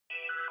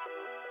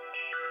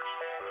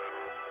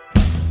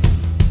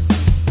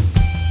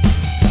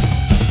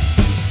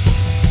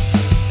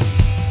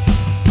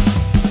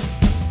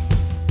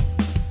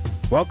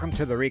Welcome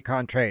to the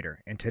Recon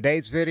Trader. In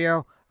today's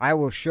video, I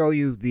will show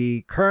you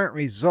the current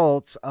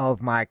results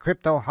of my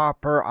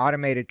CryptoHopper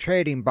automated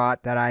trading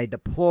bot that I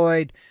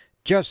deployed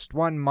just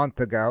 1 month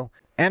ago.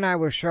 And I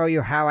will show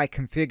you how I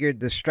configured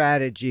the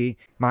strategy,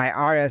 my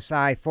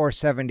RSI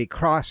 470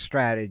 cross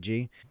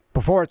strategy,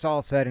 before it's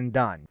all said and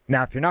done.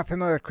 Now, if you're not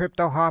familiar with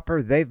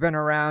CryptoHopper, they've been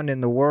around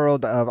in the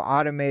world of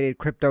automated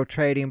crypto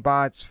trading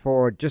bots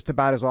for just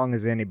about as long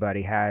as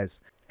anybody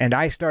has. And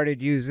I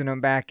started using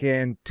them back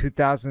in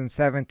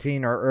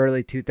 2017 or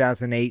early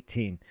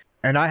 2018.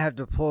 And I have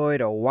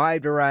deployed a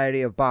wide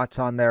variety of bots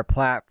on their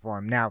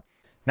platform. Now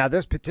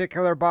this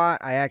particular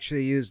bot, I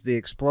actually used the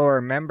Explorer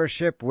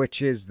membership,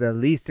 which is the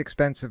least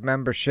expensive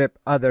membership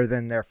other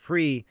than their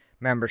free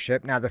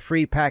membership. Now, the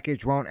free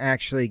package won't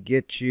actually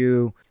get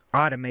you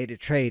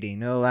automated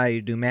trading. It'll allow you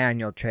to do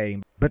manual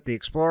trading. But the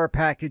Explorer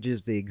package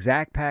is the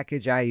exact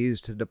package I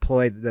used to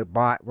deploy the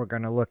bot we're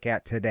going to look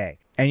at today.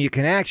 And you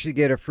can actually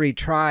get a free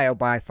trial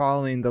by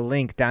following the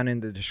link down in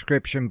the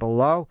description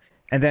below.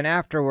 And then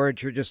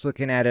afterwards, you're just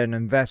looking at an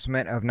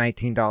investment of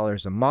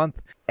 $19 a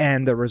month.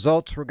 And the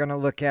results we're going to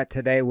look at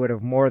today would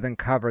have more than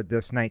covered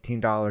this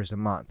 $19 a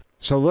month.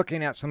 So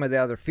looking at some of the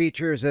other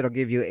features, it'll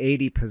give you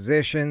 80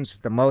 positions.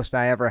 The most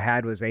I ever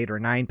had was 8 or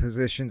 9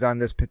 positions on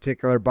this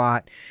particular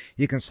bot.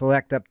 You can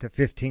select up to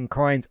 15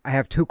 coins. I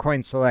have 2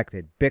 coins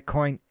selected,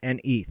 Bitcoin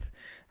and ETH.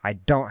 I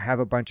don't have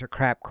a bunch of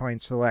crap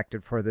coins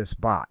selected for this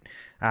bot.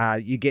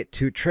 You get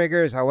 2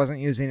 triggers. I wasn't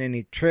using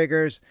any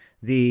triggers.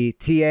 The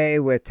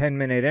TA with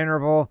 10-minute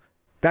interval,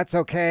 that's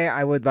okay.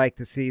 I would like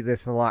to see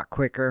this a lot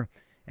quicker.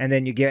 And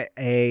then you get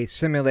a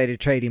simulated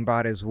trading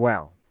bot as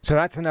well. So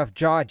that's enough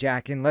jaw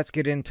jacking. Let's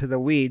get into the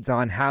weeds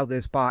on how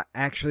this bot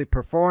actually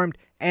performed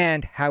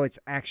and how it's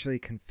actually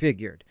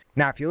configured.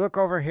 Now, if you look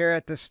over here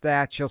at the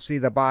stats, you'll see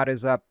the bot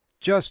is up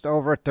just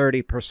over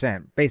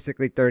 30%,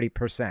 basically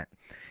 30%.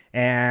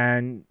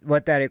 And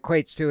what that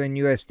equates to in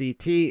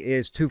USDT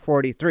is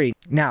 243.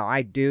 Now,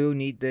 I do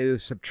need to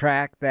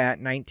subtract that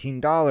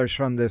 $19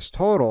 from this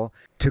total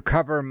to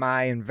cover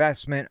my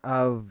investment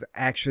of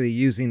actually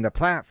using the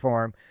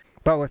platform.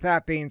 But with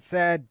that being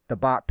said, the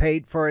bot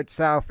paid for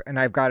itself and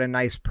I've got a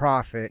nice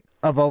profit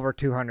of over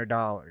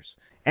 $200.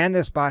 And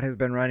this bot has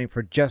been running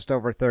for just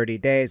over 30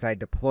 days. I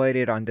deployed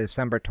it on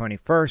December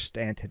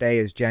 21st and today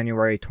is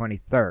January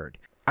 23rd.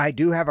 I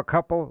do have a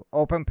couple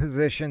open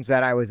positions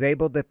that I was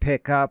able to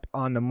pick up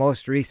on the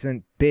most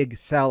recent big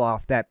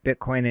sell-off that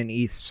Bitcoin and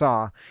ETH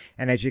saw.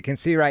 And as you can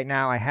see right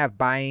now, I have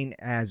buying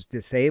as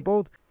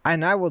disabled.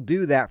 And I will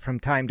do that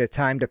from time to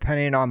time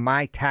depending on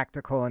my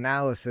tactical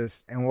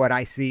analysis and what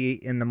I see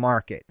in the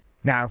market.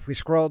 Now, if we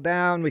scroll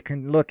down, we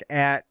can look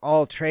at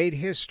all trade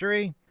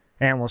history.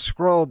 And we'll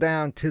scroll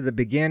down to the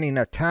beginning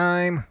of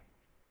time,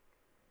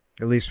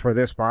 at least for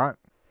this bot.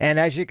 And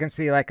as you can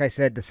see, like I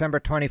said, December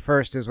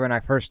 21st is when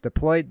I first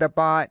deployed the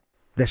bot.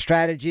 The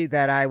strategy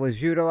that I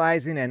was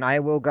utilizing, and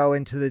I will go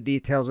into the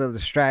details of the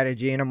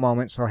strategy in a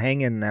moment, so hang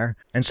in there.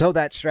 And so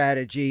that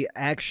strategy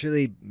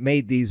actually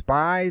made these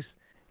buys,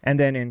 and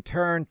then in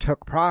turn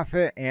took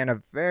profit and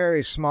a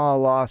very small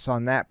loss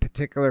on that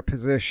particular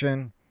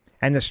position.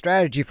 And the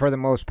strategy for the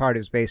most part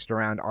is based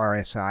around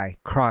RSI,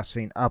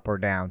 crossing up or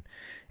down.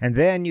 And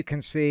then you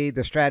can see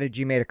the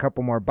strategy made a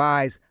couple more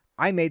buys.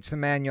 I made some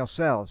manual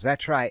sells.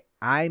 That's right.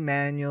 I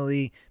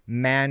manually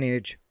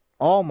manage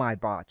all my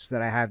bots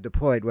that I have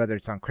deployed, whether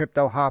it's on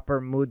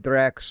CryptoHopper,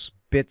 Moodrex,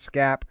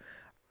 Bitscap.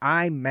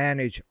 I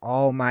manage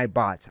all my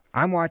bots.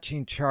 I'm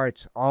watching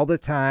charts all the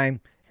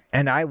time,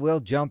 and I will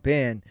jump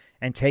in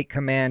and take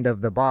command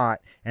of the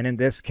bot. And in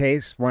this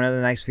case, one of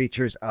the nice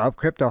features of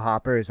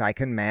CryptoHopper is I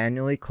can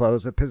manually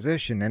close a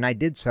position. And I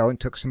did so and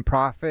took some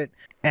profit.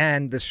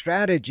 And the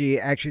strategy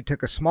actually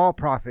took a small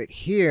profit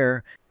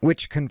here,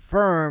 which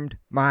confirmed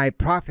my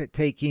profit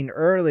taking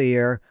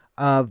earlier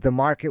of the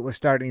market was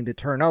starting to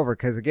turn over.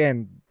 Because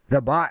again,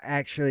 the bot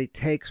actually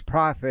takes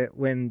profit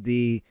when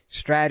the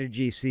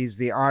strategy sees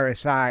the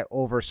RSI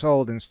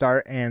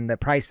oversold and the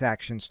price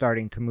action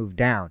starting to move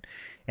down.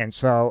 And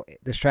so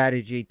the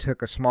strategy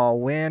took a small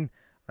win,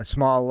 a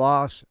small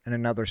loss, and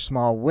another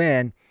small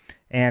win.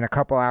 And a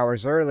couple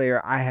hours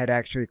earlier, I had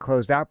actually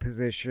closed out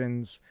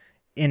positions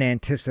in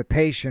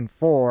anticipation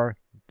for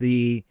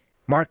the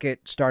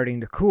market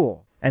starting to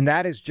cool. And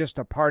that is just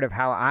a part of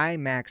how I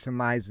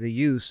maximize the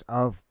use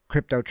of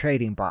crypto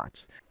trading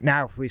bots.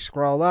 Now, if we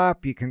scroll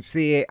up, you can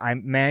see I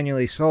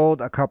manually sold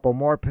a couple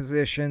more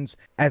positions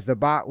as the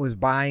bot was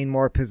buying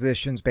more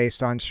positions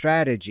based on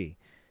strategy.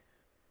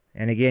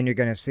 And again, you're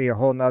going to see a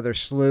whole nother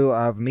slew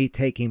of me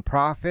taking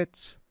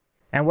profits.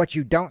 And what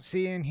you don't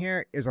see in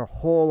here is a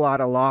whole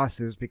lot of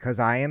losses because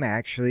I am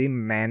actually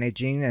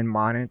managing and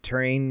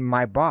monitoring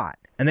my bot.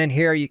 And then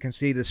here you can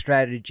see the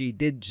strategy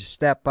did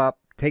step up,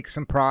 take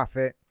some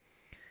profit,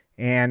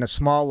 and a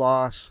small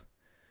loss.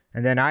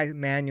 And then I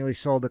manually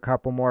sold a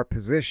couple more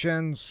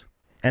positions.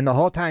 And the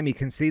whole time you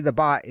can see the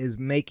bot is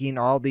making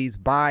all these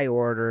buy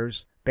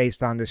orders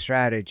based on the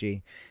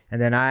strategy.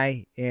 And then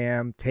I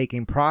am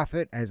taking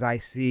profit as I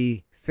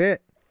see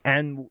fit.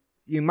 And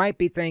you might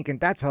be thinking,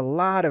 that's a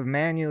lot of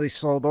manually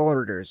sold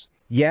orders.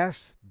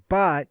 Yes,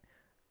 but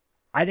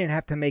I didn't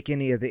have to make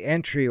any of the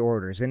entry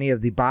orders, any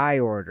of the buy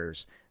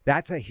orders.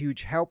 That's a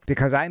huge help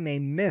because I may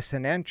miss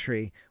an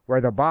entry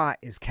where the bot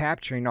is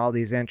capturing all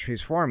these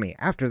entries for me.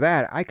 After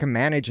that, I can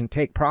manage and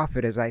take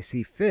profit as I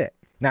see fit.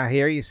 Now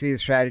here you see the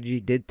strategy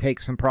did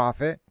take some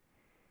profit.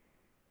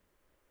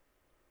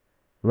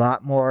 A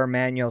lot more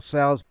manual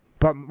sells,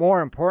 but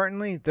more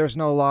importantly, there's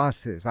no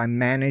losses. I'm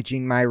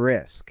managing my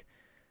risk.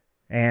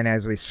 And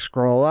as we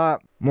scroll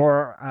up,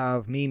 more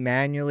of me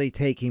manually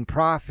taking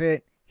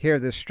profit. Here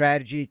the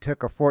strategy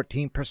took a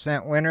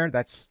 14% winner.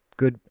 That's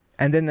good.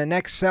 And then the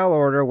next sell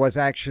order was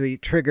actually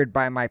triggered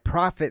by my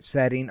profit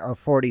setting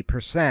of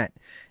 40%.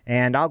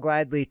 And I'll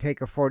gladly take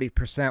a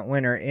 40%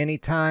 winner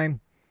anytime.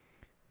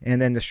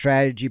 And then the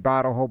strategy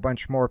bought a whole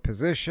bunch more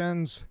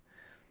positions.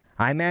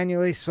 I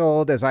manually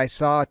sold as I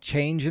saw a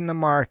change in the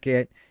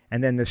market,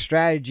 and then the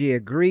strategy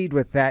agreed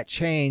with that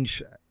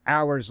change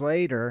hours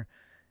later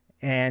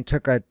and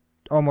took a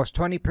almost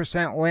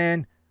 20%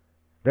 win.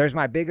 There's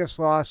my biggest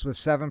loss with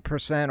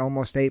 7%,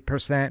 almost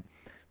 8%.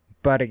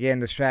 But again,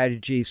 the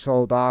strategy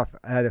sold off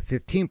at a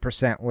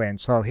 15% win.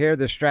 So here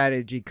the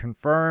strategy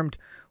confirmed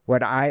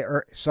what I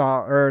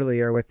saw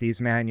earlier with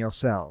these manual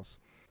sells.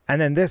 And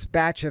then this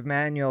batch of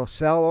manual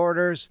sell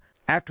orders,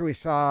 after we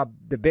saw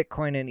the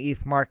Bitcoin and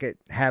ETH market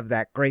have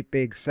that great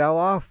big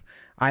sell-off,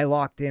 I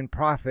locked in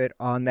profit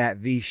on that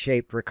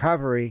V-shaped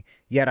recovery,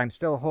 yet I'm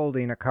still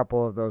holding a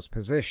couple of those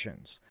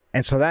positions.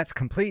 And so that's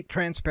complete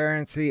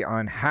transparency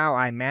on how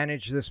I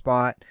manage this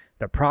bot,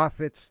 the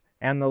profits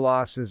and the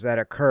losses that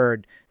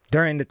occurred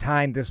during the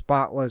time this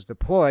bot was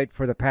deployed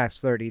for the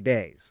past 30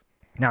 days.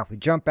 Now, if we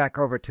jump back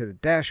over to the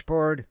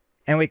dashboard,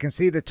 and we can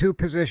see the two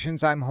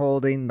positions I'm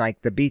holding,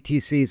 like the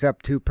BTC is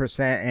up 2%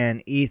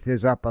 and ETH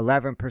is up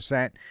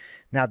 11%.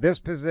 Now, this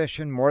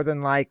position, more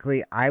than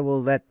likely, I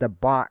will let the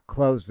bot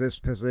close this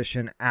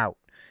position out.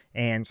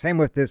 And same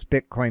with this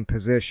Bitcoin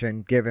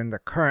position, given the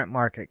current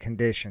market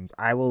conditions.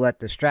 I will let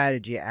the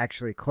strategy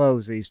actually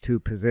close these two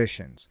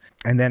positions.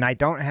 And then I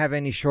don't have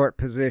any short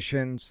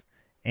positions,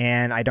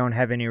 and I don't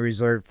have any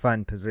reserved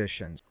fund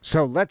positions.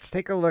 So let's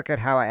take a look at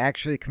how I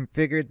actually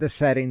configured the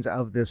settings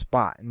of this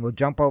bot. And we'll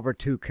jump over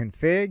to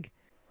config,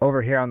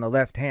 over here on the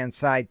left-hand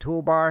side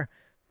toolbar,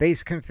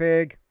 base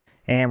config,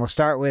 and we'll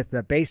start with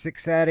the basic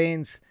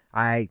settings.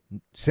 I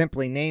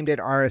simply named it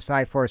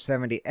RSI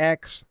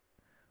 470X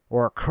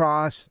or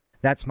cross.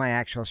 That's my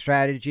actual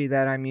strategy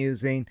that I'm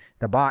using.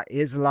 The bot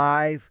is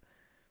live.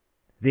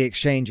 The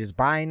exchange is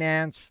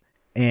Binance.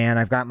 And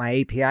I've got my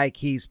API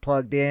keys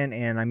plugged in,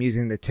 and I'm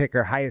using the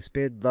ticker highest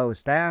bid,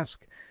 lowest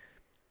ask.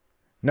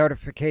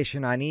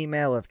 Notification on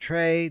email of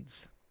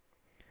trades.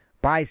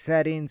 Buy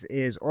settings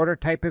is order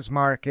type is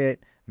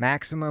market.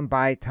 Maximum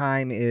buy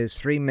time is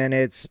 3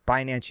 minutes.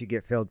 Binance you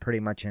get filled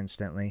pretty much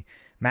instantly.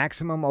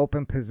 Maximum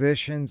open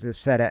positions is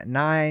set at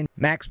 9.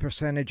 Max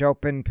percentage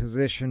open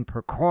position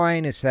per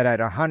coin is set at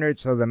 100.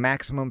 So the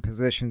maximum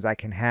positions I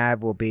can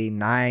have will be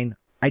 9.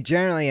 I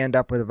generally end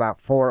up with about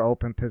 4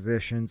 open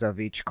positions of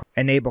each coin.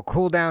 Enable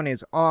cooldown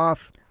is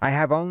off. I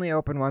have only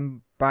open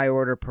 1 buy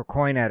order per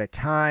coin at a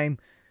time.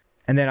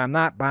 And then I'm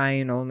not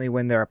buying only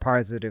when there are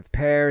positive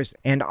pairs.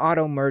 And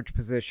auto merge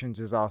positions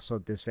is also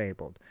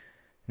disabled.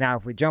 Now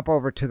if we jump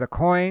over to the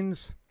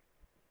coins,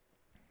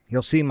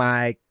 you'll see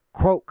my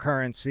quote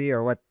currency,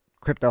 or what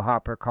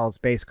CryptoHopper calls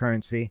base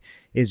currency,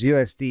 is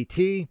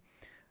USDT.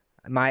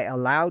 My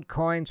allowed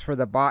coins for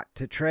the bot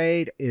to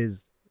trade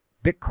is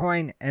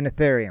Bitcoin and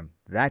Ethereum.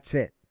 That's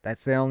it.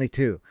 That's the only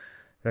two.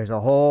 There's a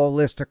whole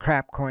list of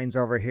crap coins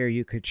over here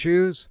you could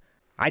choose.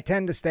 I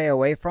tend to stay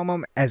away from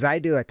them as I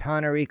do a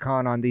ton of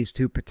recon on these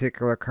two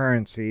particular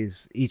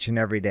currencies each and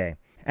every day.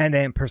 And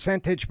then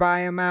percentage buy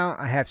amount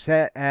I have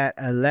set at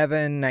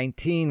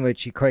 11.19,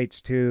 which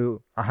equates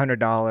to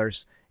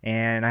 $100.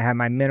 And I have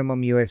my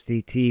minimum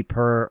USDT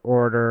per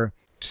order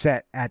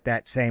set at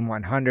that same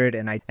 100.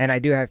 And I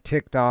do have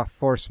ticked off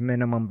forced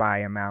minimum buy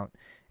amount.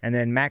 And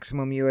then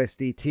maximum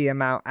USDT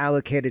amount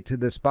allocated to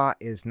this bot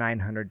is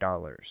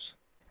 $900.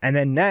 And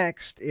then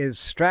next is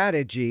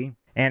strategy.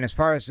 And as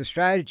far as the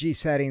strategy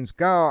settings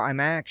go, I'm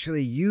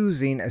actually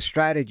using a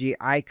strategy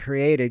I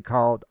created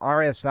called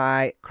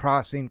RSI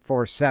crossing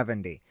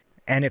 470.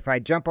 And if I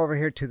jump over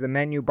here to the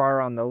menu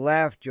bar on the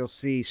left, you'll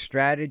see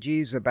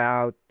strategies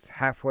about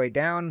halfway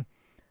down.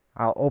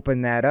 I'll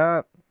open that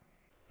up.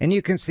 And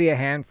you can see a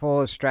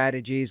handful of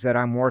strategies that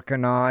I'm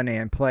working on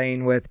and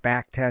playing with,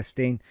 back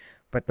testing.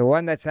 But the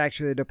one that's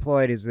actually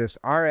deployed is this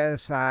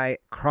RSI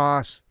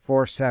cross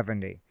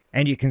 470.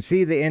 And you can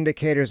see the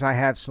indicators I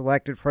have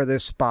selected for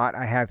this spot.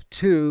 I have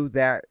 2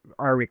 that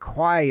are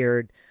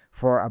required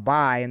for a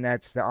buy, and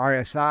that's the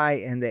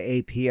RSI and the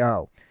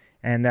APO.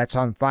 And that's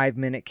on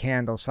 5-minute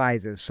candle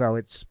sizes. So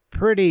it's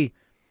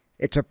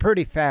a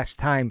pretty fast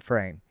time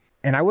frame.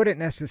 And I wouldn't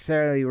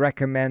necessarily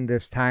recommend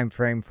this time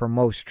frame for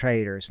most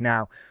traders.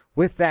 Now,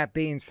 with that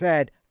being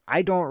said,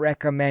 I don't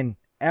recommend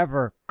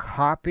ever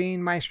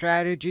copying my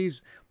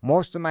strategies.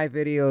 Most of my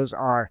videos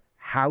are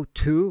how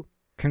to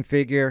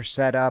configure,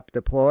 set up,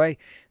 deploy,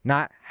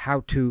 not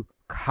how to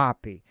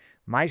copy.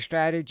 My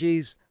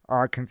strategies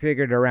are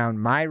configured around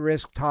my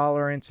risk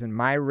tolerance and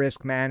my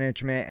risk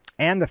management,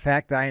 and the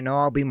fact that I know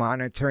I'll be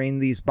monitoring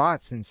these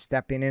bots and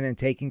stepping in and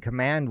taking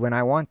command when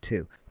I want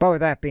to. But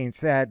with that being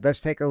said, let's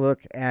take a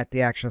look at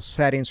the actual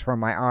settings for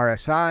my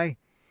RSI.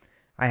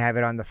 I have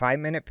it on the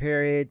 5-minute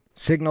period,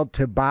 signaled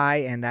to buy,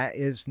 and that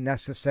is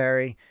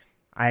necessary.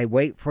 I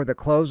wait for the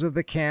close of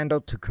the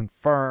candle to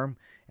confirm,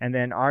 and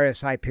then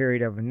RSI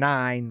period of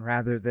 9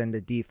 rather than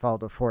the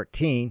default of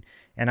 14.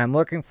 And I'm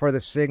looking for the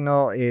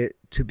signal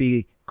to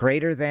be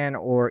greater than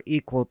or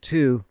equal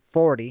to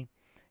 40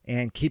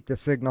 and keep the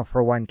signal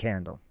for 1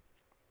 candle.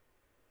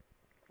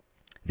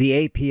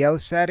 The APO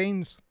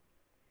settings,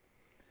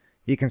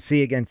 you can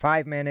see again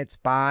 5 minutes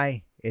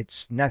buy.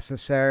 It's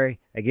necessary.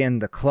 Again,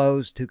 the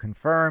close to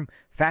confirm.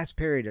 Fast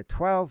period of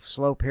 12,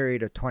 slow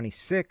period of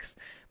 26.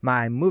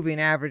 My moving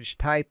average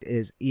type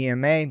is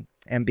EMA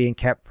and being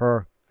kept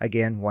for,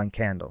 again, 1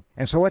 candle.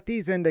 And so what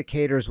these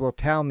indicators will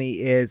tell me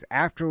is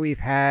after we've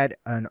had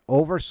an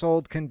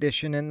oversold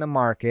condition in the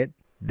market,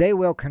 they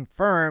will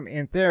confirm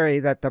in theory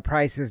that the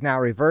price is now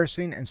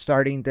reversing and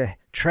starting to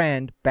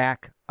trend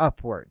back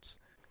upwards.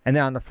 And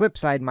then on the flip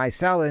side, my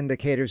sell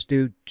indicators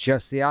do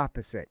just the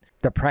opposite.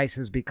 The price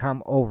has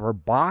become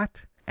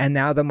overbought, and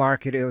now the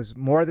market is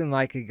more than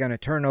likely going to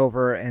turn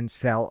over and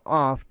sell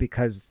off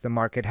because the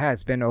market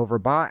has been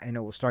overbought and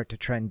it will start to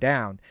trend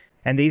down.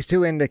 And these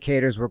two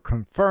indicators will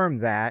confirm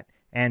that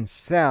and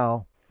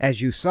sell,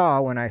 as you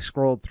saw when I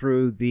scrolled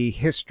through the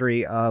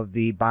history of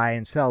the buy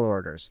and sell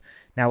orders.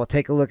 Now we'll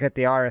take a look at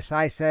the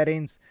RSI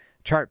settings.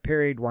 Chart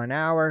period 1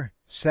 hour,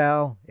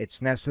 sell,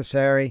 it's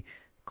necessary.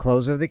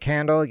 Close of the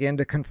candle again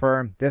to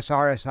confirm. This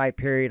RSI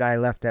period I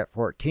left at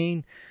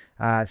 14.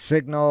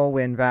 Signal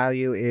when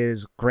value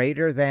is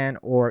greater than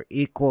or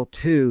equal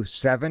to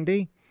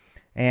 70.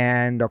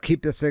 And they'll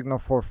keep the signal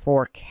for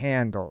 4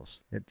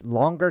 candles. It's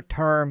longer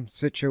term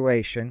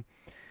situation.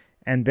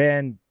 And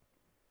then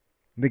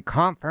the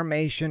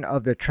confirmation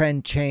of the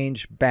trend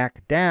change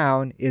back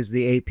down is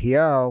the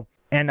APO.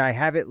 And I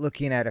have it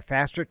looking at a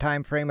faster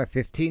time frame of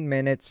 15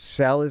 minutes.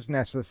 Sell is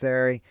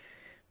necessary.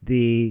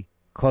 The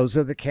close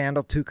of the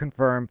candle to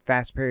confirm.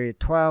 Fast period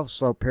 12,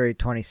 slow period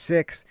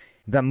 26.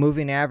 The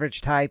moving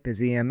average type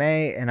is EMA,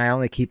 and I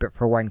only keep it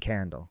for 1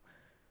 candle.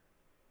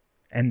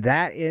 And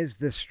that is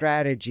the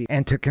strategy.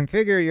 And to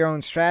configure your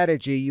own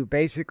strategy, you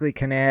basically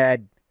can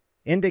add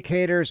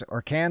indicators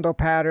or candle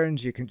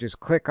patterns. You can just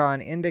click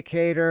on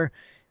indicator.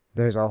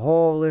 There's a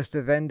whole list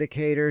of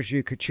indicators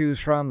you could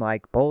choose from,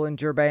 like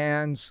Bollinger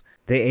Bands.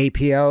 The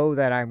APO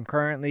that I'm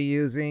currently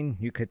using,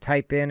 you could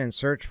type in and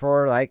search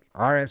for like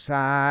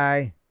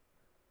RSI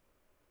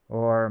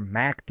or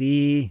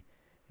MACD,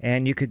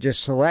 and you could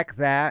just select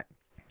that.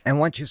 And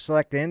once you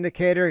select the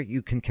indicator,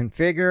 you can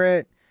configure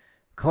it,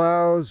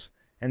 close,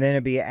 and then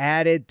it'll be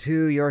added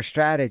to your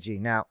strategy.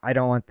 Now, I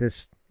don't want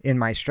this in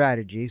my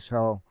strategy,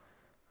 so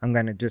I'm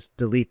going to just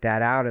delete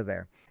that out of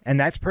there. And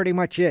that's pretty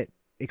much it.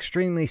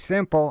 Extremely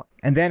simple.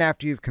 And then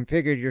after you've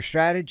configured your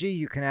strategy,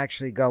 you can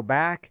actually go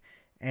back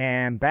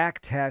and back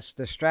test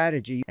the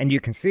strategy. And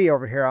you can see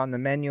over here on the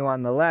menu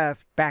on the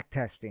left, back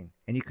testing.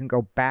 And you can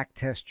go back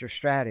test your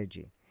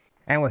strategy.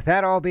 And with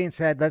that all being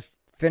said, let's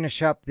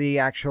finish up the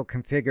actual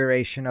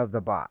configuration of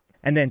the bot.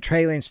 And then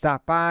trailing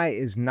stop buy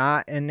is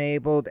not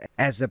enabled,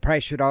 as the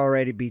price should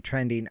already be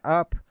trending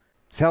up.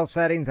 Sell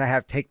settings, I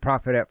have take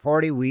profit at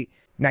 40.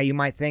 Now you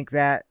might think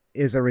that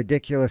is a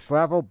ridiculous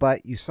level,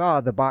 but you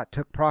saw the bot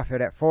took profit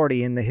at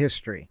 40 in the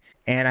history.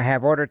 And I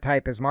have order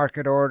type as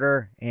market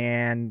order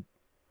and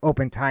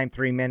open time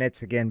 3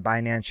 minutes. Again,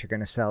 Binance, you're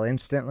going to sell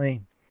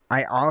instantly.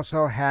 I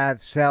also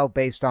have sell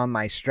based on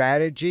my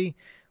strategy,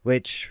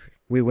 which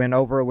we went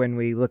over when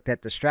we looked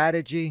at the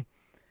strategy.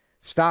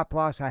 Stop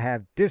loss I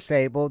have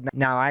disabled.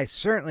 Now I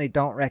certainly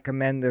don't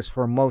recommend this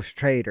for most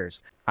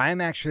traders.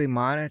 I'm actually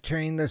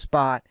monitoring this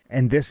bot,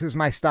 and this is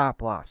my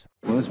stop loss.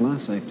 Where's my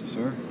safety,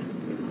 sir?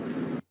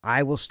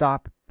 I will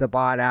stop the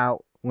bot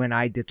out when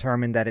I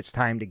determine that it's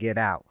time to get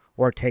out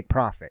or take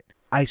profit.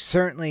 I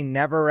certainly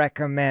never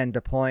recommend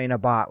deploying a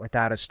bot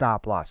without a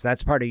stop loss.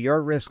 That's part of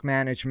your risk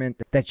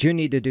management that you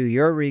need to do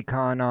your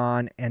recon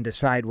on and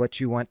decide what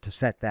you want to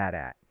set that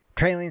at.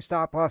 Trailing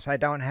stop loss I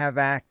don't have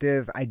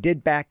active. I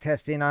did back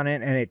testing on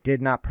it and it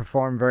did not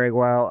perform very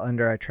well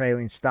under a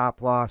trailing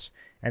stop loss.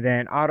 And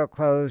then auto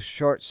close,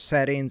 short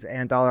settings,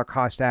 and dollar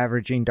cost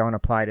averaging don't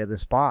apply to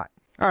this bot.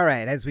 All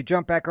right, as we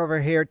jump back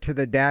over here to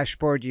the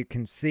dashboard, you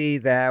can see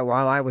that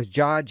while I was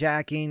jaw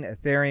jacking,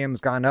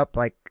 Ethereum's gone up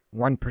like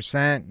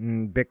 1%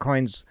 and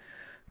Bitcoin's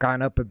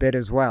gone up a bit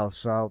as well.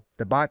 So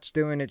the bot's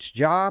doing its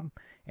job,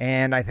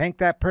 and I think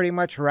that pretty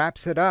much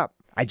wraps it up.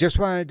 I just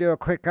wanted to do a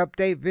quick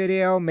update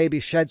video, maybe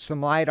shed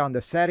some light on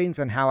the settings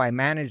and how I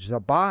manage the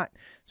bot.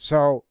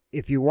 So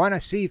If you want to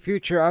see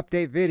future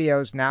update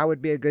videos, now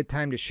would be a good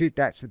time to shoot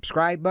that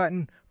subscribe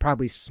button,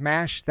 probably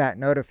smash that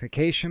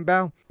notification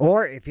bell.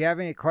 Or if you have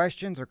any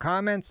questions or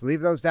comments,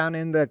 leave those down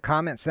in the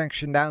comment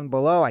section down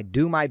below. I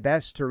do my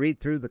best to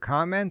read through the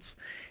comments,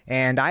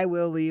 and I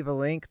will leave a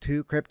link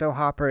to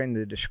CryptoHopper in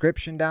the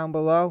description down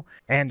below.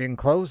 And in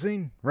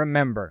closing,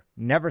 remember,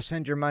 never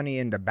send your money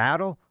into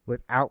battle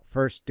without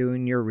first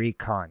doing your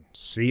recon.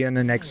 See you in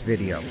the next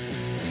video.